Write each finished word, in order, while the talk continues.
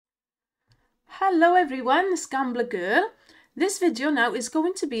Hello everyone, this Gambler Girl. This video now is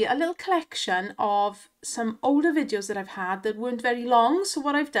going to be a little collection of some older videos that I've had that weren't very long. So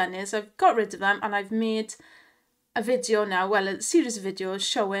what I've done is I've got rid of them and I've made a video now, well, a series of videos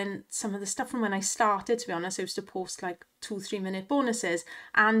showing some of the stuff from when I started. To be honest, I used to post like 2-3 minute bonuses,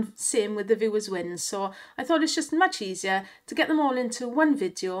 and same with the viewers wins. So I thought it's just much easier to get them all into one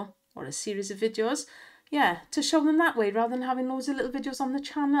video or a series of videos. Yeah, to show them that way rather than having loads of little videos on the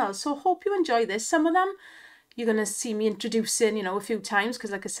channel. So hope you enjoy this. Some of them you're going to see me introducing, you know, a few times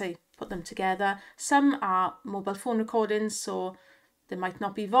because, like I say, put them together. Some are mobile phone recordings, so there might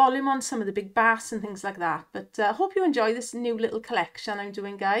not be volume on some of the big bass and things like that. But I hope you enjoy this new little collection I'm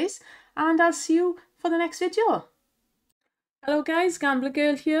doing, guys. And I'll see you for the next video. Hello guys, Gambler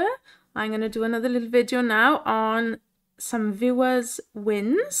Girl here. I'm going to do another little video now on some viewers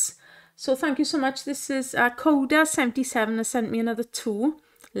wins. So thank you so much. This is Coda77 has sent me another 2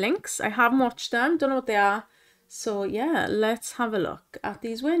 links. I haven't watched them, don't know what they are. So yeah, let's have a look at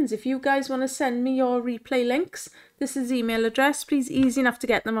these wins. If you guys want to send me your replay links, this is the email address. Please, easy enough to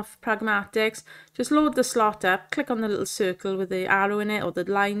get them off Pragmatics. Just load the slot up, click on the little circle with the arrow in it or the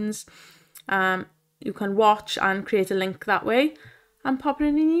lines. You can watch and create a link that way and pop it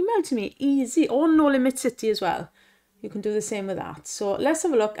in an email to me. Easy, or No Limit City as well. You can do the same with that. So let's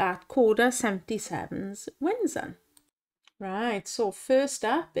have a look at Coda77's wins then. Right, so first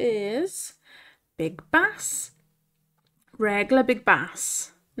up is Big Bass. Regular Big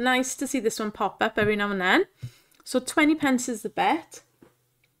Bass. Nice to see this one pop up every now and then. So 20 pence is the bet.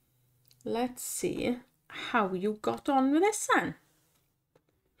 Let's see how you got on with this then.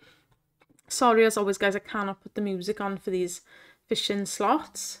 Sorry as always guys, I cannot put the music on for these fishing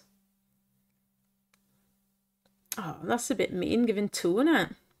slots. Oh, that's a bit mean, giving 2, isn't it?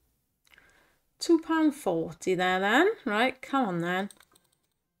 £2.40 there then. Right, come on then.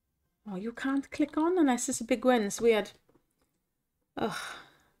 Oh, you can't click on unless it's a big win. It's weird. Ugh,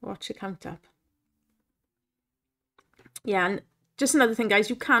 watch it count up. Yeah, and just another thing, guys.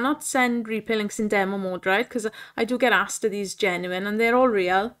 You cannot send replay links in demo mode, right? Because I do get asked, are these genuine? And they're all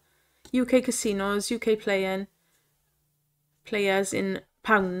real. UK casinos, UK players in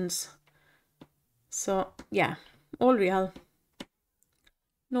pounds. So, yeah. All real.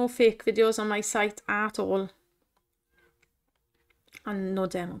 No fake videos on my site at all. And no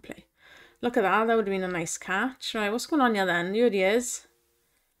demo play. Look at that. That would have been a nice catch. Right, what's going on here then? Here he is.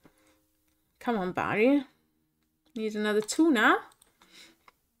 Come on, Barry. Need another 2 now.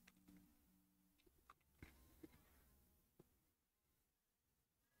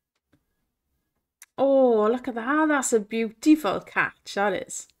 Oh, look at that. That's a beautiful catch. That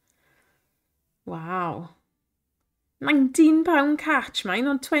is. Wow. £19 catch, mine,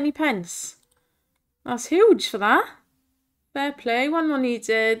 on 20 pence. That's huge for that. Fair play. One more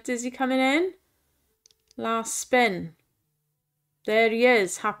needed. Is he coming in? Last spin. There he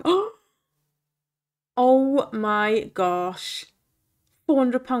is. Happy. Oh my gosh.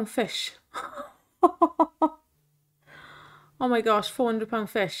 £400 fish. Oh my gosh, £400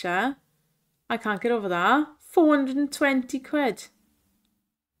 fish, yeah? I can't get over that. 420 quid.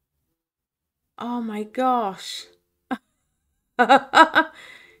 Oh my gosh.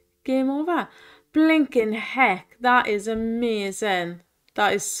 Game over. Blinking heck, that is amazing.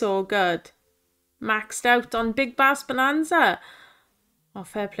 That is so good. Maxed out on Big Bass Bonanza. Oh,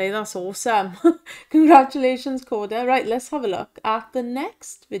 fair play, that's awesome. Congratulations, Coda. Right, let's have a look at the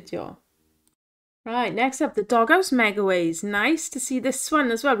next video. Right, next up, the Doghouse Megaways. Nice to see this one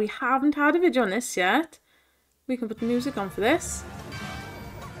as well. We haven't had a video on this yet. We can put the music on for this.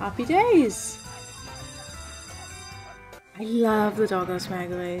 Happy days. I love the Doghouse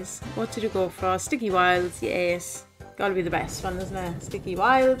Megaways. What did you go for? Sticky Wilds, yes. Gotta be the best one, isn't it? Sticky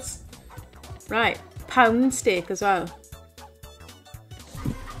Wilds. Right, pound steak as well.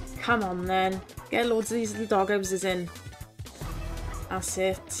 Come on then. Get loads of these little doghouses in. That's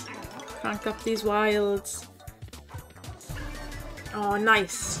it. Crank up these wilds. Oh,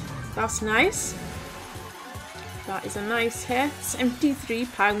 nice. That's nice. That is a nice hit.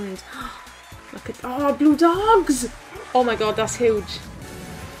 £73. Look at, oh, blue dogs. Oh my god, that's huge.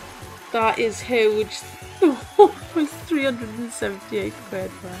 That is huge. Oh, it's 378 quid.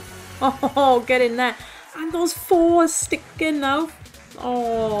 Oh, get in there. And those 4 sticking now.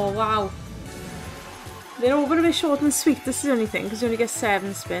 Oh, wow. They're over a bit short and sweet. This is the only thing, because you only get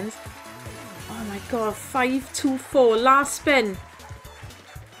 7 spins. Oh my god, 524. Last spin.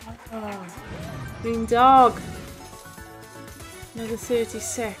 Oh, green dog. Another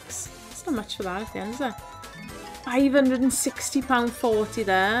 36. It's not much for that at the end, is it? £560.40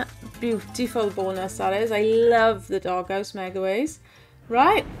 there. Beautiful bonus that is. I love the Doghouse Megaways.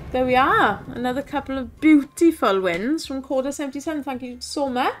 Right, there we are. Another couple of beautiful wins from Coda 77. Thank you so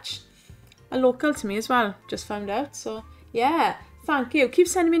much. A local to me as well, just found out. So yeah, thank you. Keep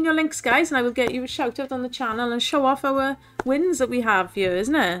sending me in your links, guys, and I will get you a shout out on the channel and show off our wins that we have here,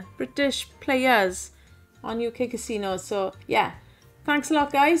 isn't it? British players on UK casinos. So yeah, thanks a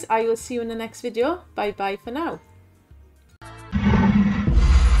lot, guys. I will see you in the next video. Bye bye for now.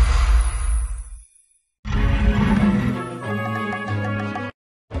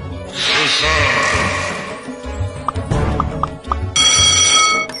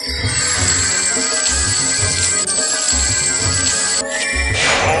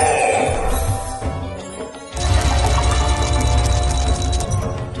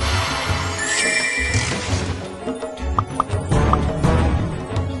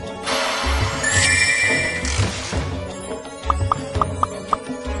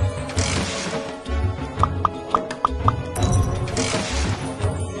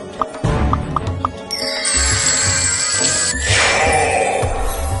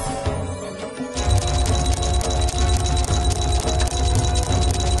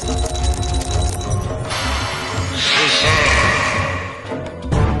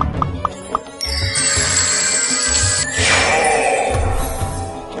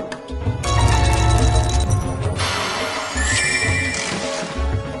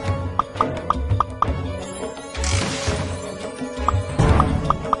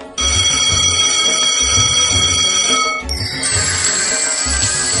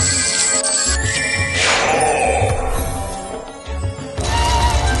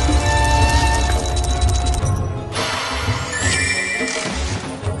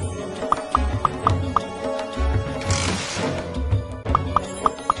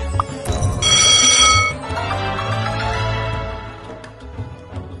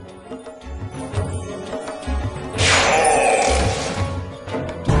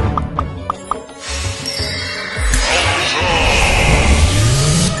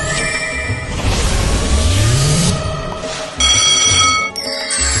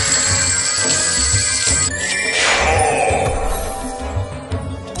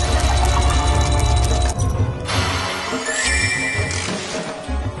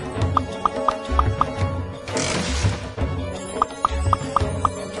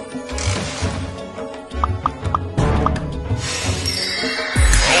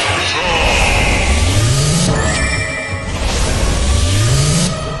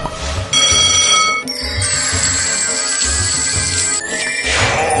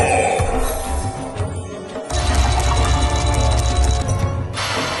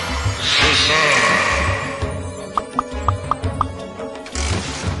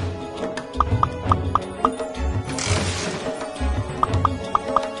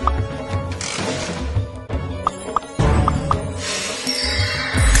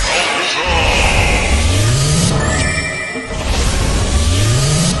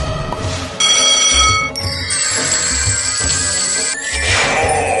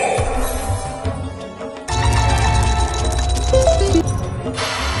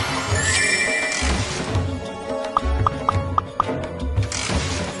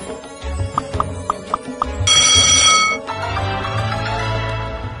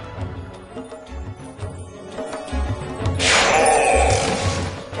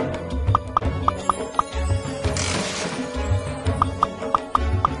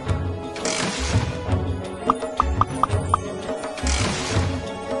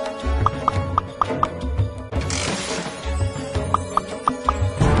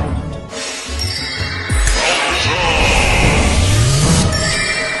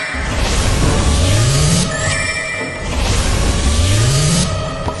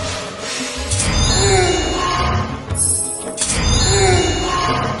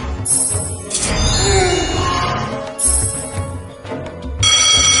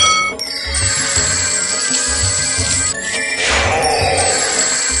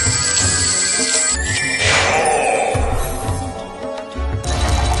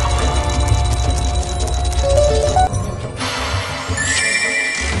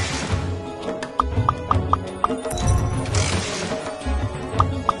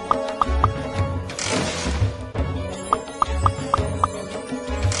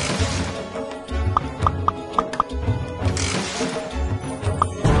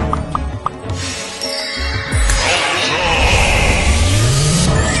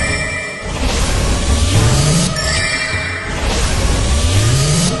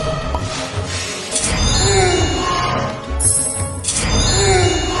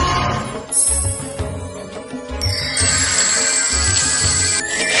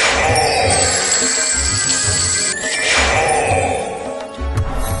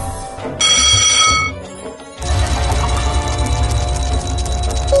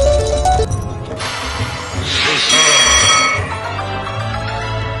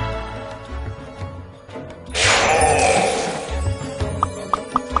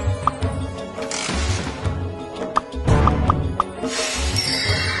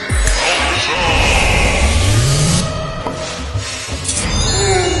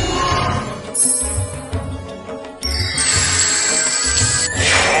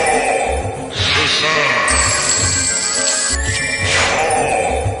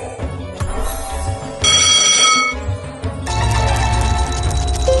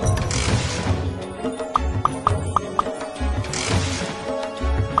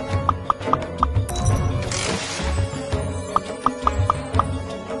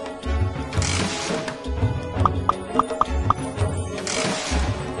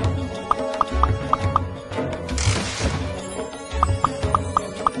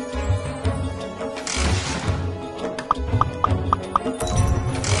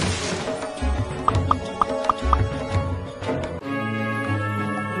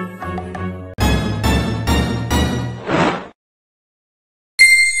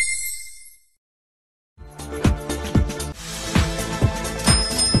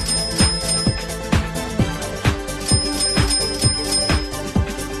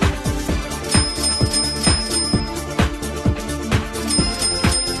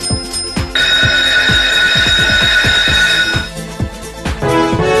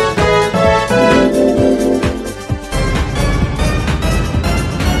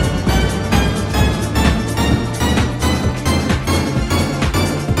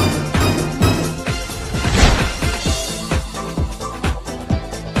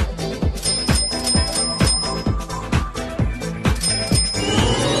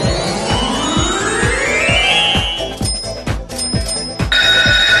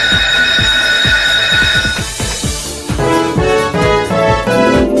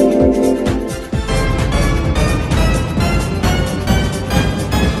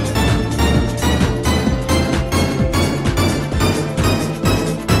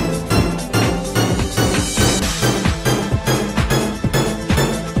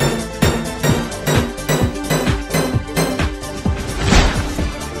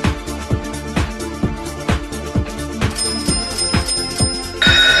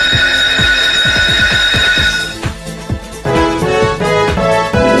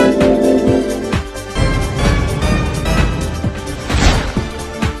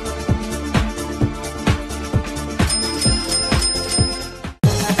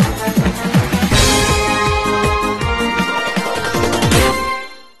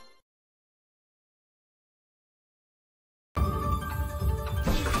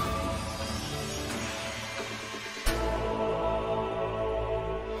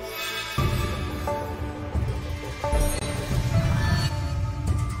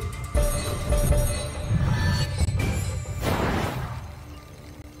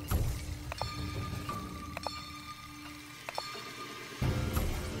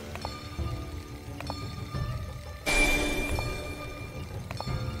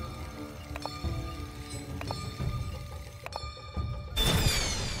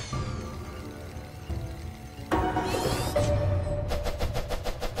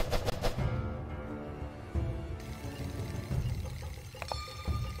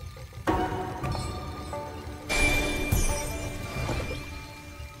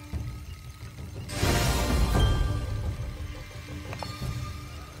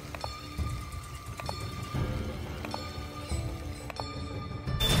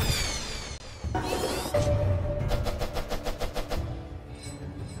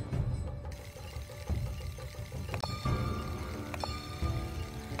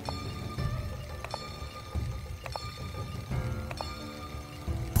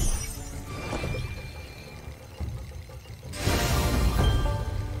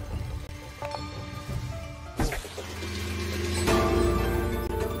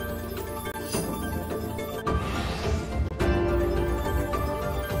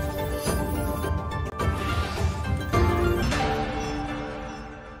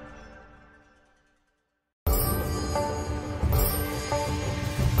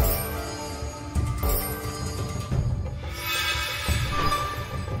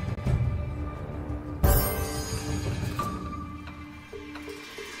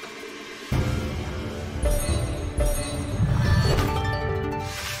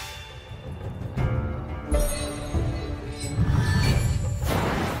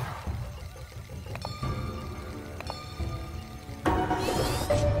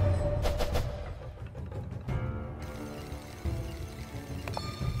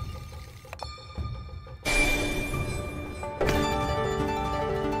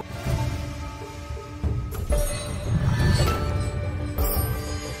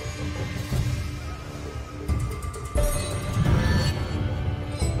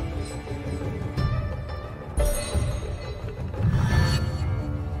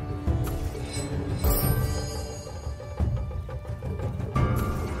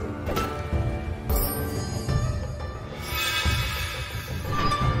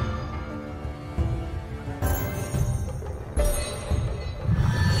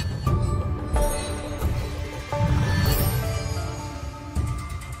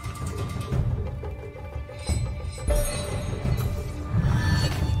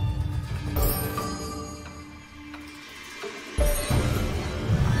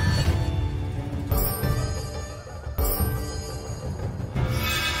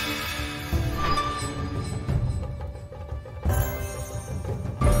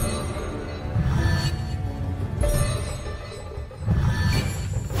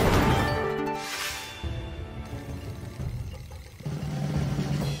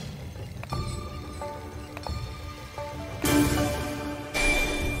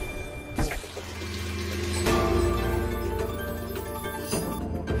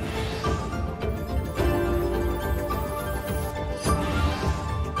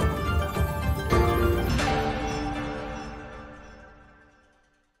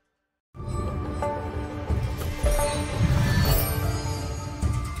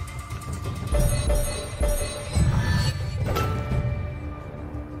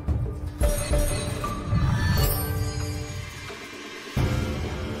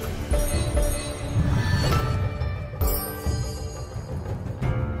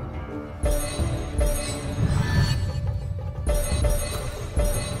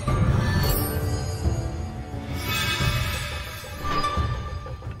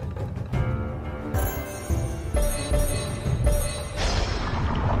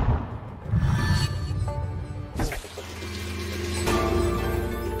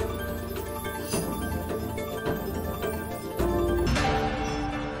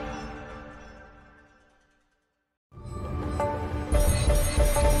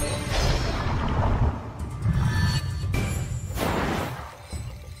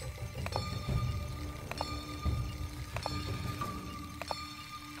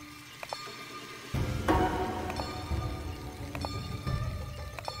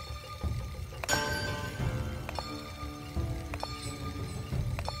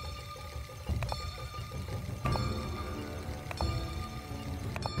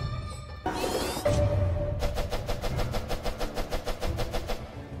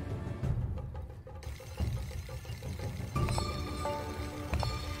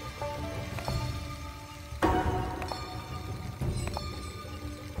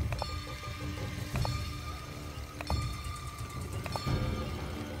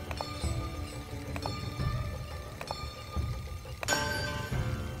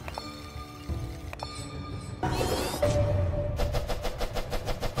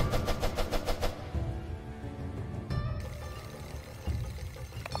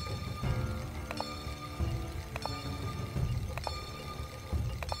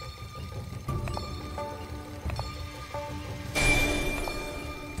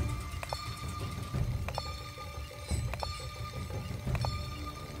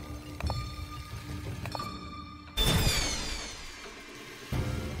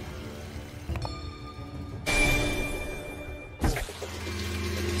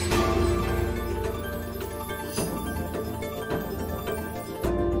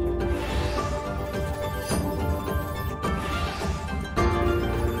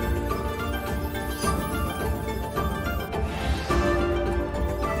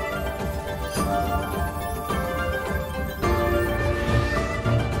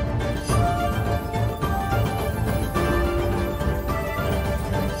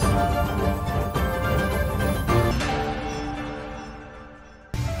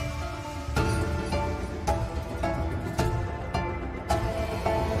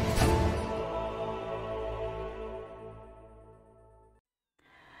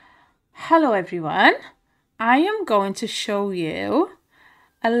 Hello everyone, I am going to show you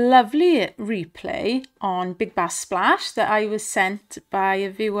a lovely replay on Big Bass Splash that I was sent by a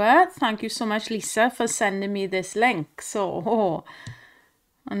viewer. Thank you so much, Lisa, for sending me this link. So,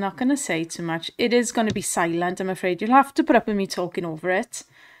 I'm not going to say too much. It is going to be silent, I'm afraid. You'll have to put up with me talking over it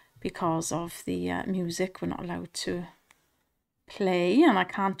because of the music. We're not allowed to play, and I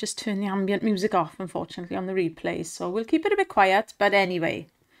can't just turn the ambient music off, unfortunately, on the replay. So we'll keep it a bit quiet, but anyway.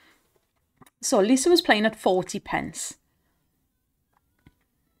 So Lisa was playing at 40 pence.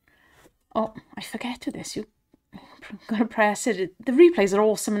 Oh, I forget to this. You've got to press it. The replays are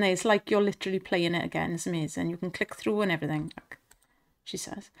awesome, and it's like you're literally playing it again. It's amazing. You can click through and everything, like she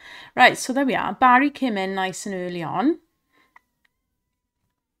says. Right, so there we are. Barry came in nice and early on.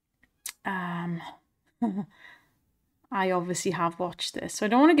 I obviously have watched this, so I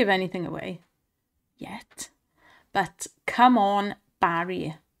don't want to give anything away yet. But come on,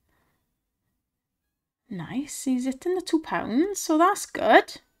 Barry. Nice, he's hitting the £2, so that's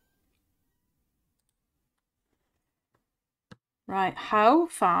good. Right, how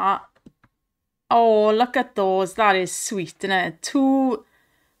far? Oh, look at those. That is sweet, isn't it? 2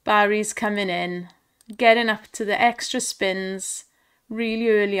 Barrys coming in, getting up to the extra spins really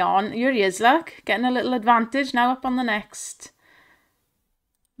early on. Here he is, look, getting a little advantage now up on the next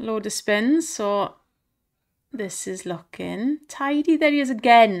load of spins. So this is looking tidy. There he is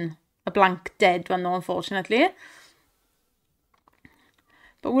again. A blank dead one though, unfortunately.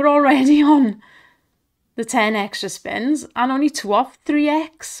 But we're already on the 10 extra spins and only 2 off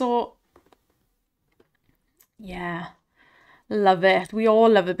 3x. So yeah, love it. We all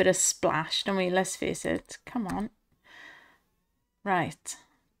love a bit of splash, don't we? Let's face it. Come on. Right,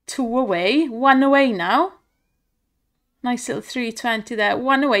 2 away, 1 away now. Nice little 320 there.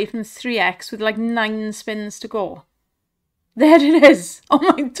 1 away from 3x with like 9 spins to go. There it is. Oh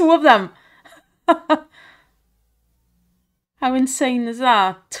my, 2 of them. How insane is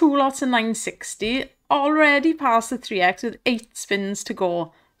that? 2 lots of 960. Already past the 3x with 8 spins to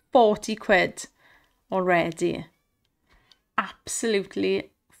go. 40 quid already.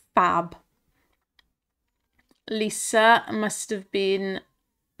 Absolutely fab. Lisa must have been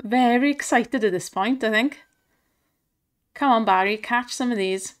very excited at this point, I think. Come on, Barry, catch some of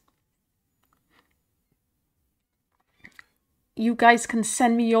these. You guys can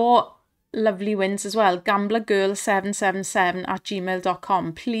send me your lovely wins as well.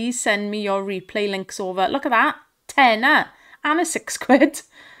 GamblerGirl777@gmail.com. Please send me your replay links over. Look at that. Tenner and a 6 quid.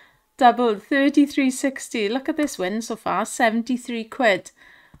 Double 33.60. Look at this win so far. 73 quid.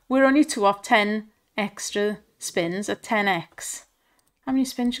 We're only 2 off 10 extra spins at 10x. How many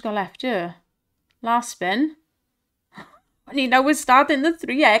spins you got left here? Last spin. And now we're starting the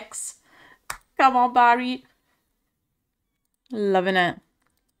 3x. Come on, Barry. Loving it.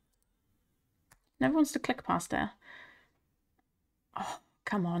 Never wants to click past there. Oh,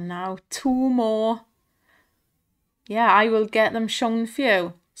 come on now. 2 more. Yeah, I will get them shown for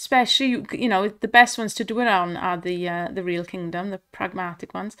you. Especially, you know, the best ones to do it on are the Real Kingdom, the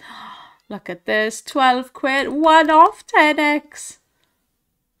pragmatic ones. Look at this. 12 quid. 1 off 10x.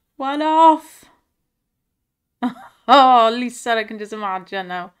 1 off. Oh, Lisa, I can just imagine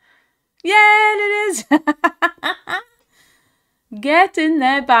now. Yeah, it is. Get in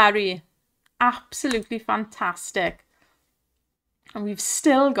there, Barry. Absolutely fantastic. And we've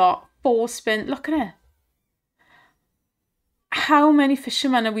still got 4 spins. Look at it. How many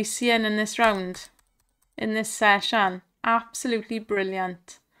fishermen are we seeing in this round? In this session? Absolutely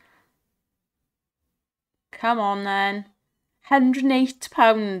brilliant. Come on then.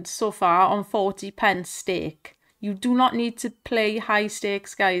 £108 so far on 40 pence stake. You do not need to play high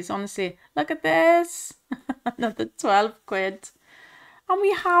stakes, guys, honestly. Look at this. Another 12 quid. And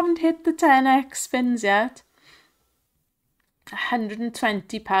we haven't hit the 10x spins yet.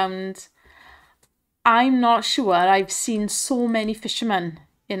 £120. I'm not sure I've seen so many fishermen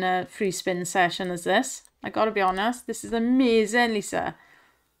in a free spin session as this. I gotta be honest. This is amazing, Lisa.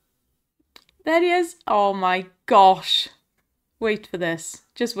 There he is. Oh my gosh. Wait for this.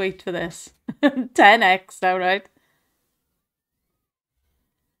 Just wait for this. 10x now, right?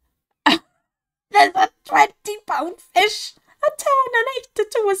 There's a £20 fish. A 10, an 8, a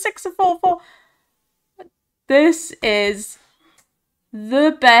 2, a 6, a 4, 4. This is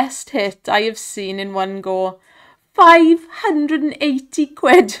the best hit I have seen in one go. 580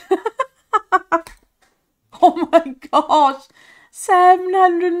 quid. Oh my gosh.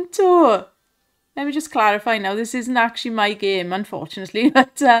 702. Let me just clarify now. This isn't actually my game, unfortunately.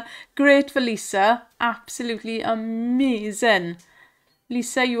 But great for Lisa. Absolutely amazing.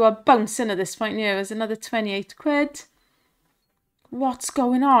 Lisa, you are bouncing at this point here. There's another 28 quid. What's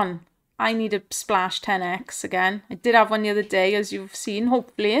going on? I need a splash 10x again. I did have one the other day, as you've seen,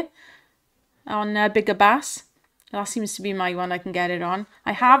 hopefully, on Bigger Bass. That seems to be my one I can get it on.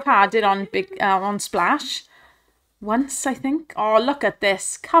 I have had it on on Splash once, I think. Oh, look at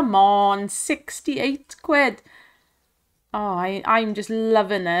this. Come on, 68 quid. Oh, I'm just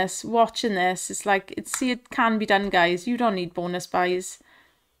loving this, watching this. It's like, see, it can be done, guys. You don't need bonus buys.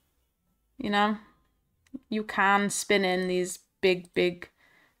 You know, you can spin in these big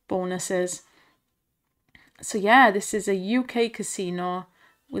bonuses. So yeah, this is a UK casino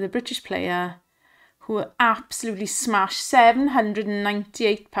with a British player who absolutely smashed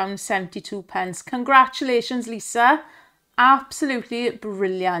 £798.72. Congratulations, Lisa. Absolutely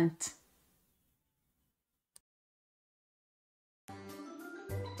brilliant.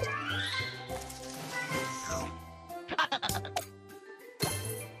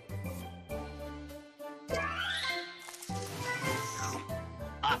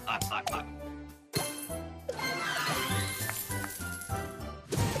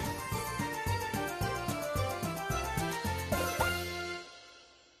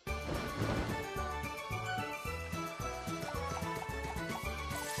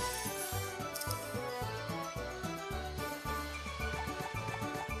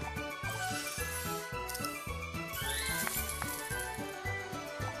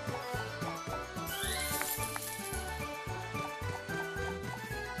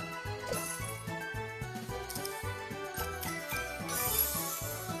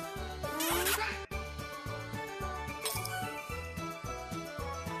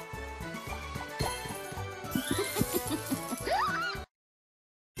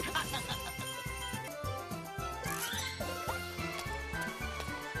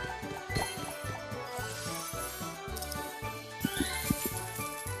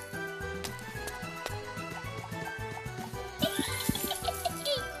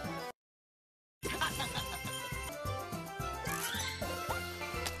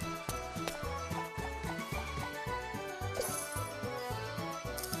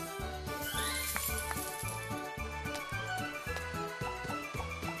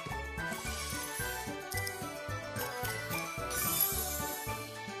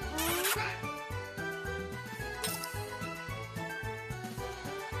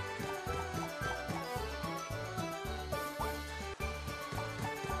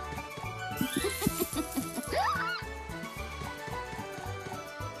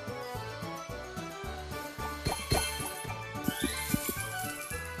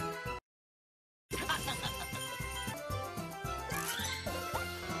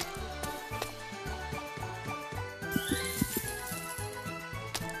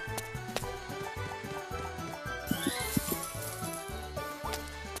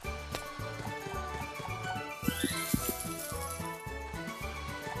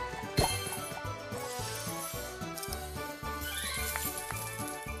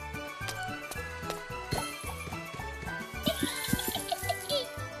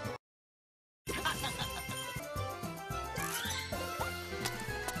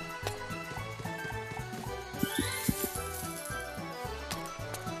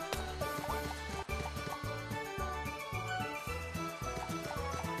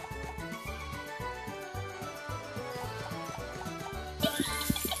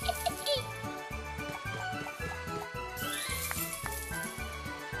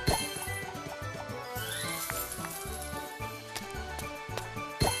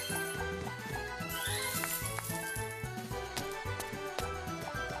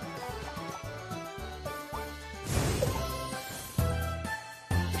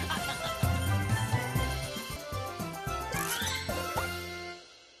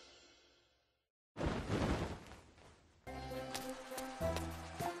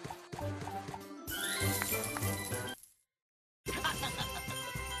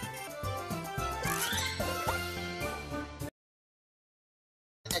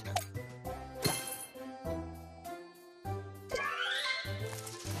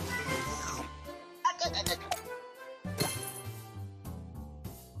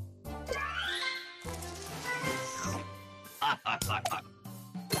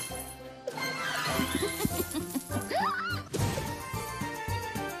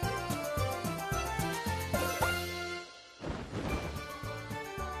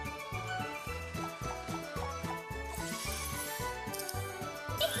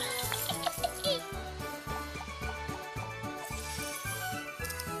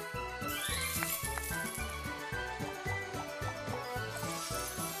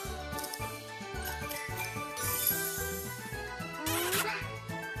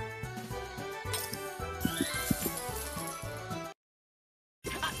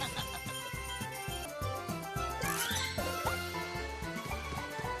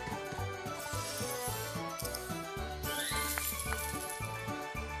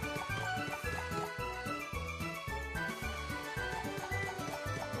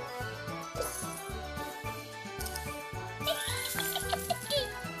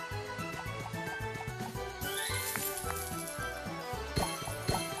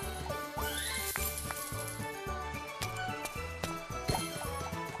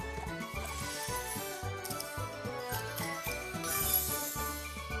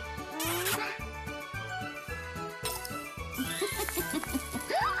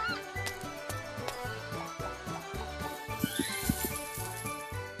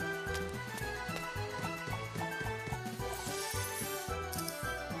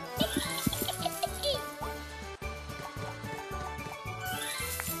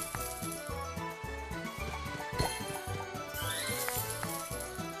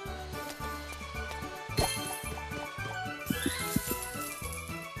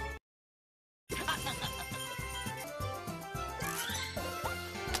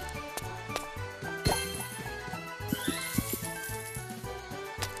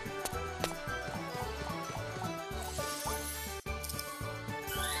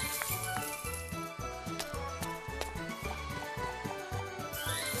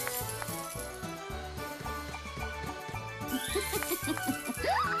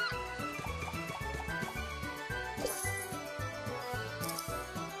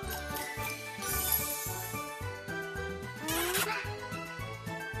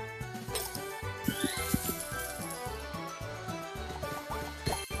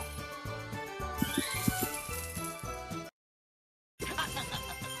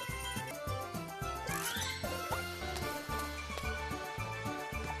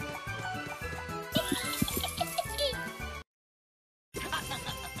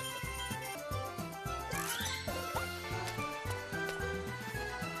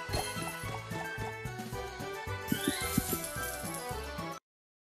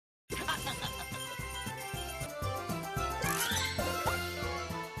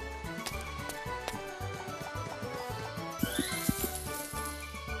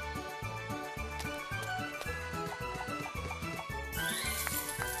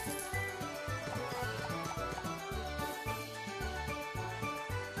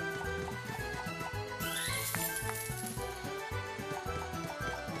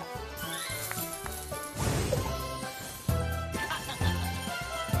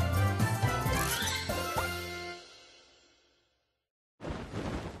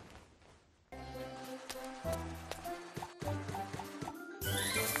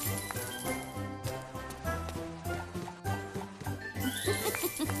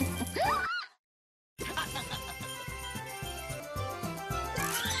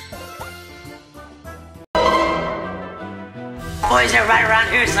 Boys are right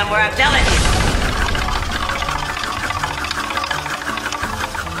around here somewhere, I'm telling you.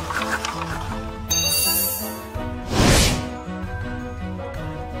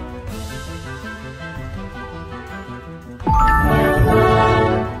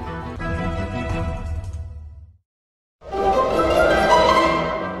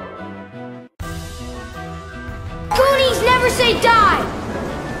 Goonies never say die!